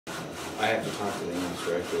I have to talk to the amps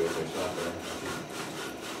directly with their software.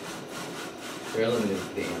 They're limited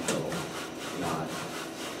to the amp level, not.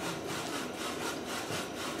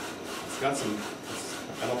 It's got some,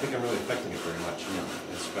 I don't think I'm really affecting it very much. No,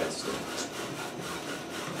 it's quite still.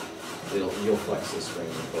 You'll flex the spring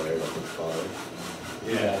before it'll be forward.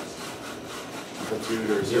 Yeah.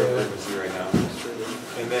 Amplitude or zero frequency right now.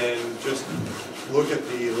 And then just look at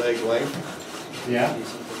the leg length. Yeah. Do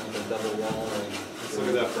something like a double wall. Let's look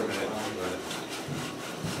at that for a minute.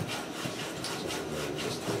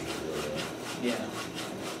 Yeah.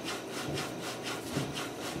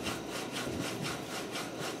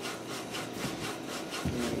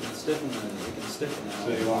 We can stiffen out. So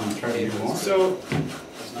you want to try to do more? So,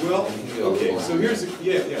 well, okay, so here's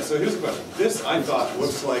the question. This, I thought,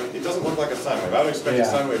 looks like, it doesn't look like a sine wave. I would expect a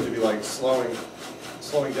sine wave to be like slowing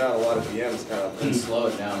down a lot at the ends, kind of. And slow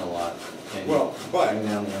it down a lot. Well, but bring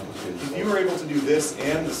down the amplitude. if you were able to do this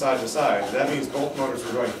and the side to side, that means both motors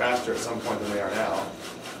were going faster at some point than they are now.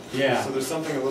 Yeah. So there's something a little